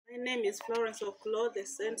name is Florence, the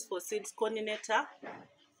Sense for Seeds coordinator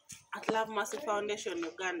at Love Mercy Foundation,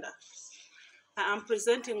 Uganda. I am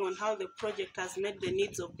presenting on how the project has met the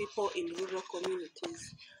needs of people in rural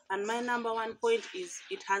communities. And my number one point is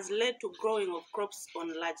it has led to growing of crops on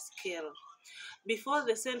large scale. Before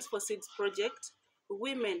the Sense for Seeds project,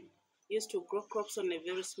 women used to grow crops on a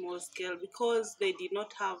very small scale because they did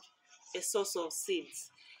not have a source of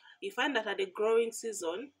seeds. You find that at the growing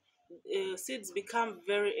season, seeds become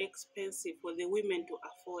very expensive for the women to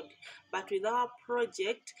afford. But with our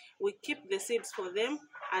project, we keep the seeds for them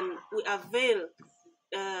and we avail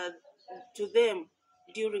to them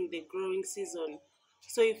during the growing season.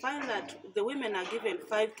 So you find that the women are given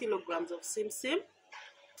 5 kilograms of simsim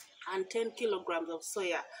and 10 kilograms of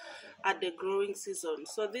soya at the growing season.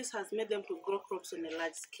 So this has made them to grow crops on a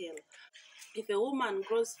large scale. If a woman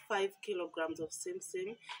grows 5 kilograms of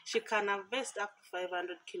simsim, she can harvest up to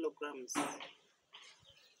 500 kilograms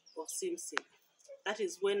of simsim. That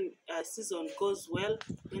is when season goes well,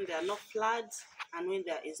 when there are no floods and when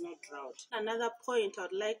there is no drought. Another point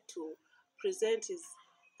I'd like to present is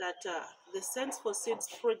that the Sense for Seeds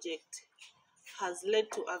project has led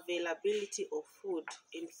to availability of food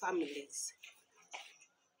in families.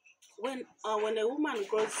 When a woman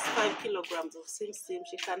grows 5 kilograms of simsim,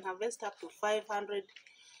 she can harvest up to 500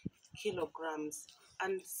 kilograms.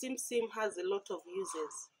 And simsim has a lot of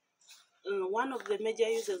uses. One of the major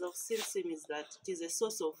uses of simsim is that it is a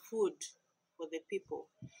source of food for the people.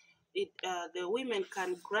 The women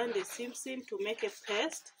can grind the simsim to make a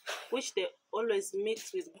paste, which they always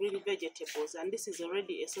mix with green vegetables, and this is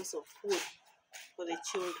already a source of food for the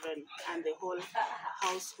children and the whole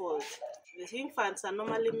household. The infants are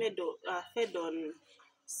normally fed on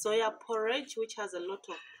soya porridge, which has a lot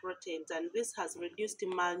of proteins, and this has reduced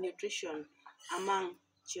malnutrition among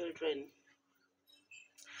children.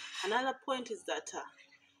 Another point is that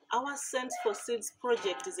our Sense for Seeds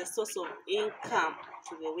project is a source of income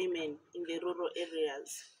to the women in the rural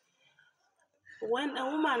areas. When a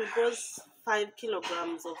woman grows 5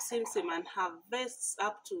 kilograms of simsim and harvests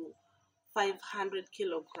up to 500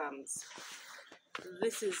 kilograms,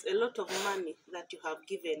 this is a lot of money that you have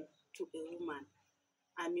given to a woman,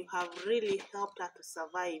 and you have really helped her to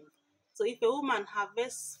survive. So if a woman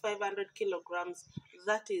harvests 500 kilograms,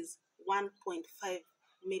 that is 1.5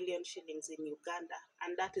 million shillings in Uganda,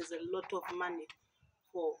 and that is a lot of money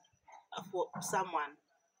for someone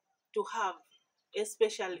to have,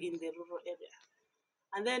 especially in the rural area.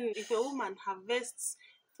 And then if a woman harvests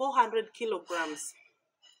 400 kilograms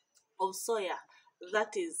of soya,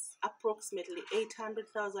 that is approximately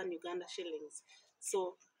 800,000 Uganda shillings.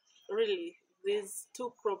 So really, these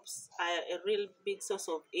two crops are a real big source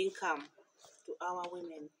of income to our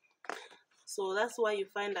women. So that's why you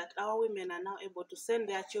find that our women are now able to send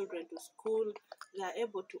their children to school. They are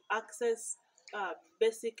able to access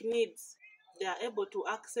basic needs. They are able to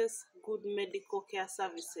access good medical care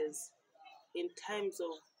services in times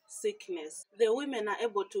of sickness. The women are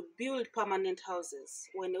able to build permanent houses.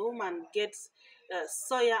 When a woman gets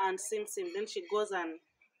soya and simsim, then she goes and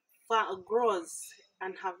grows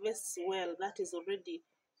and harvests well. That is already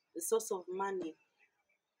the source of money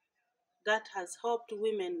that has helped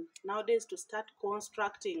women nowadays to start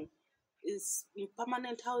constructing is in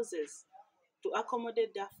permanent houses to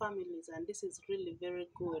accommodate their families, and this is really very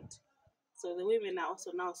good. So the women are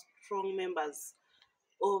also now strong members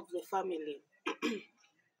of the family.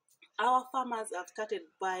 Our farmers have started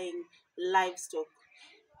buying livestock.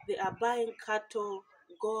 They are buying cattle,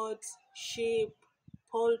 goats, sheep,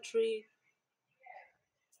 poultry,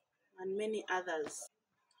 and many others.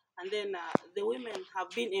 And then the women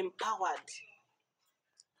have been empowered.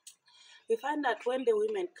 We find that when the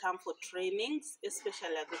women come for trainings,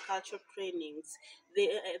 especially agricultural trainings,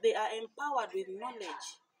 they are empowered with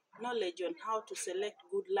knowledge on how to select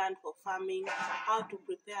good land for farming, how to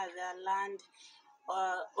prepare their land,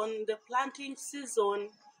 on the planting season,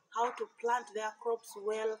 how to plant their crops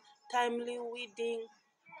well, timely weeding,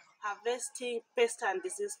 harvesting, pest and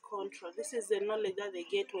disease control. This is the knowledge that they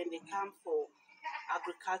get when they come for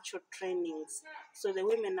agricultural trainings. So the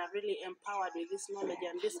women are really empowered with this knowledge,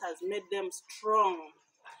 and this has made them strong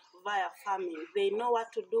via farming. They know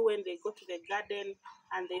what to do when they go to the garden,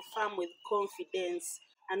 and they farm with confidence.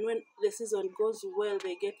 And when the season goes well,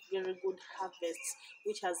 they get very good harvests,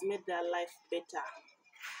 which has made their life better.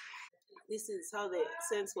 This is how the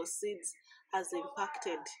Sense for Seeds has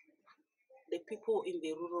impacted the people in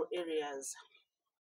the rural areas.